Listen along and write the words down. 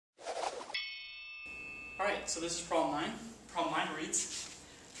Alright, so this is problem 9. Problem 9 reads,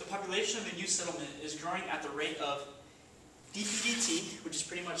 the population of the new settlement is growing at the rate of dp dt, which is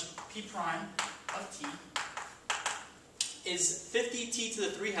pretty much p prime of t, is 50t to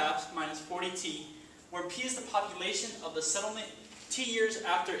the 3 halves minus 40t, where p is the population of the settlement t years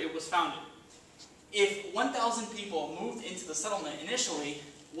after it was founded. If 1,000 people moved into the settlement initially,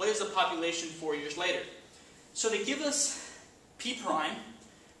 what is the population 4 years later? So they give us p prime,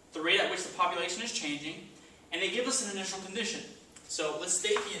 the rate at which the population is changing, and they give us an initial condition. So let's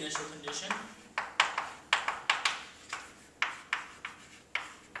state the initial condition.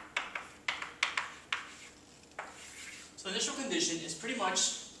 So the initial condition is pretty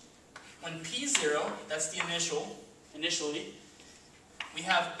much when p is 0, that's the initially, we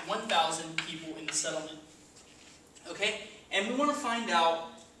have 1,000 people in the settlement. Okay? And we want to find out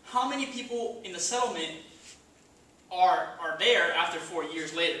how many people in the settlement are there after 4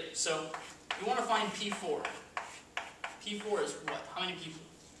 years later. So we want to find P4. P4 is what? How many people?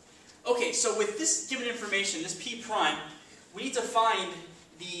 Okay, so with this given information, this P prime, we need to find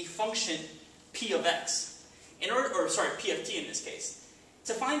the function P of x. P of t in this case.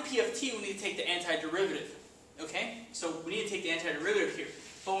 To find P of t, we need to take the antiderivative. Okay? So we need to take the antiderivative here.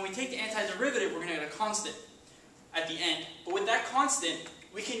 But when we take the antiderivative, we're going to get a constant at the end. But with that constant,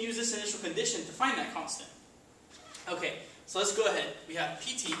 we can use this initial condition to find that constant. Okay, so let's go ahead. We have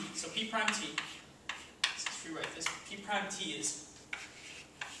pt, so p prime t. Let's rewrite this. P prime t is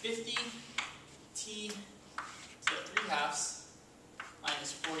 50t to the 3 halves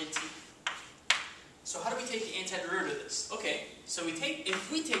minus 40t. So how do we take the antiderivative of this? Okay, so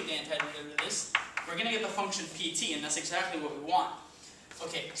if we take the antiderivative of this, we're going to get the function pt, and that's exactly what we want.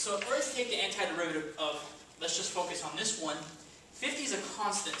 Okay, so if we're to take the antiderivative of, let's just focus on this one. 50 is a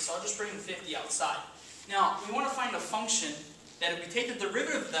constant, so I'll just bring the 50 outside. Now, we want to find a function that if we take the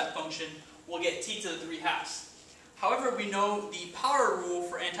derivative of that function, we'll get t to the 3 halves. However, we know the power rule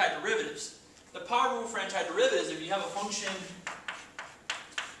for antiderivatives. The power rule for antiderivatives, if you have a function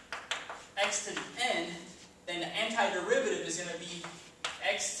x to the n, then the antiderivative is going to be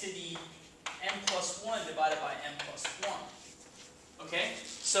x to the n plus 1 divided by n plus 1. Okay?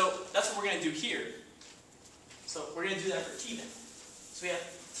 So that's what we're going to do here. So we're going to do that for t then. So we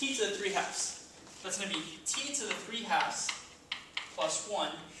have t to the 3 halves. That's going to be t to the 3 halves plus 1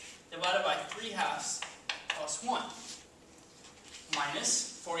 divided by 3 halves plus 1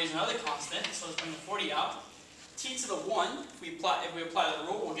 minus 40 is another constant, so let's bring the 40 out. T to the 1, if we apply the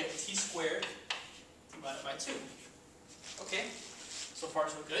rule, we'll get t squared divided by 2. Okay, so far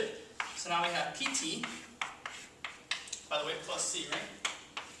so good. So now we have pt, by the way, plus c, right?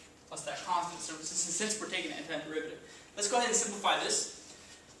 Plus that constant, so since we're taking the antiderivative. Let's go ahead and simplify this.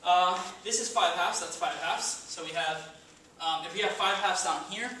 This is 5 halves, that's 5 halves. So we have, if we have 5 halves down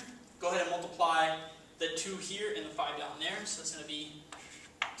here, go ahead and multiply the 2 here and the 5 down there. So it's going to be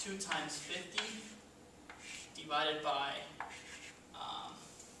 2 times 50 divided by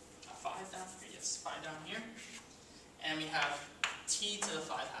 5 down here. Yes, 5 down here. And we have t to the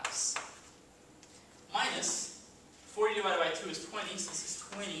 5 halves. Minus 40 divided by 2 is 20, so this is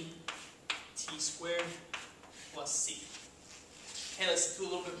 20 t squared plus c. Okay, let's do a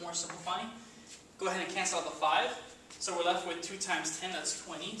little bit more simplifying. Go ahead and cancel out the 5. So we're left with 2 times 10, that's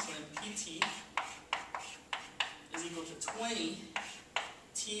 20. So then pt is equal to 20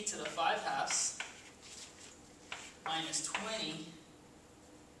 t to the 5 halves minus 20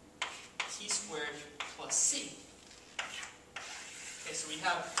 t squared plus c. Okay, so we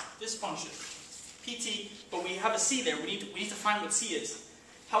have this function, pt, but we have a c there. We need to find what c is.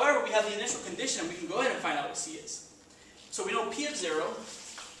 However, we have the initial condition, we can go ahead and find out what c is. So we know p of 0,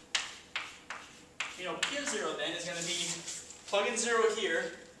 p of 0 then is going to be, plug in 0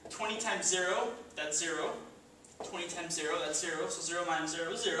 here, 20 times 0, that's 0, 20 times 0, that's 0, so 0 minus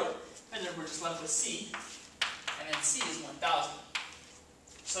 0 is 0, and then we're just left with c, and then c is 1,000.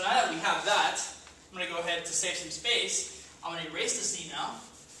 So now that we have that, I'm going to go ahead to save some space, I'm going to erase the c now,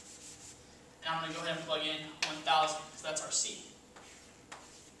 and I'm going to go ahead and plug in 1,000, because that's our c.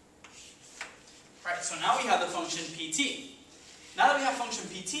 Alright, so now we have the function pt. Now that we have function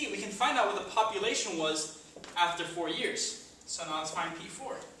pt, we can find out what the population was after 4 years. So now let's find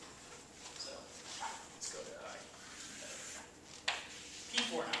p4. So, let's go to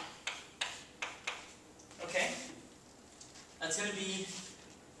p4 now. Okay? That's going to be,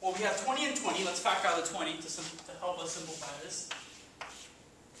 well, we have 20 and 20. Let's factor out the 20 to help us simplify this.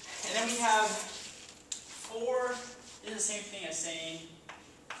 And then we have 4, this is the same thing as saying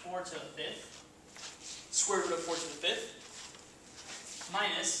 4 to the 5th. Square root of 4 to the 5th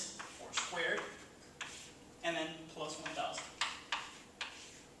minus 4 squared, and then plus 1,000.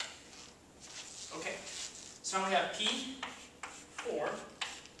 Okay, So now we have P4.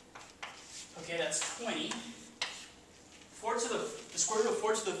 Okay, that's 20. 4 to the square root of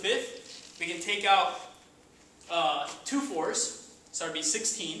 4 to the 5th, we can take out 2 4s, so that would be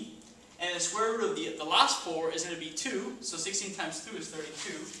 16. And the square root of the last 4 is going to be 2, so 16 times 2 is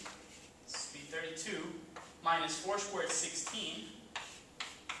 32. This would be 32 minus 4 squared is 16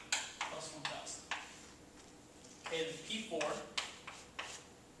 plus 1,000. Okay, then P4.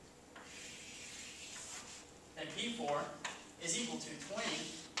 Then P4 is equal to 20.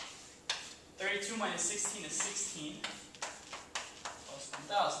 32 minus 16 is 16 plus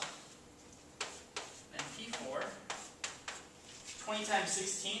 1,000. Then P4, 20 times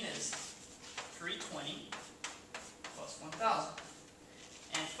 16 is 320 plus 1,000.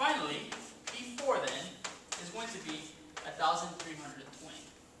 And finally, P4 then is going to be 1,320.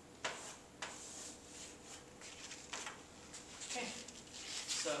 Okay,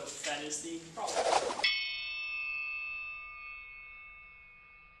 so that is the problem.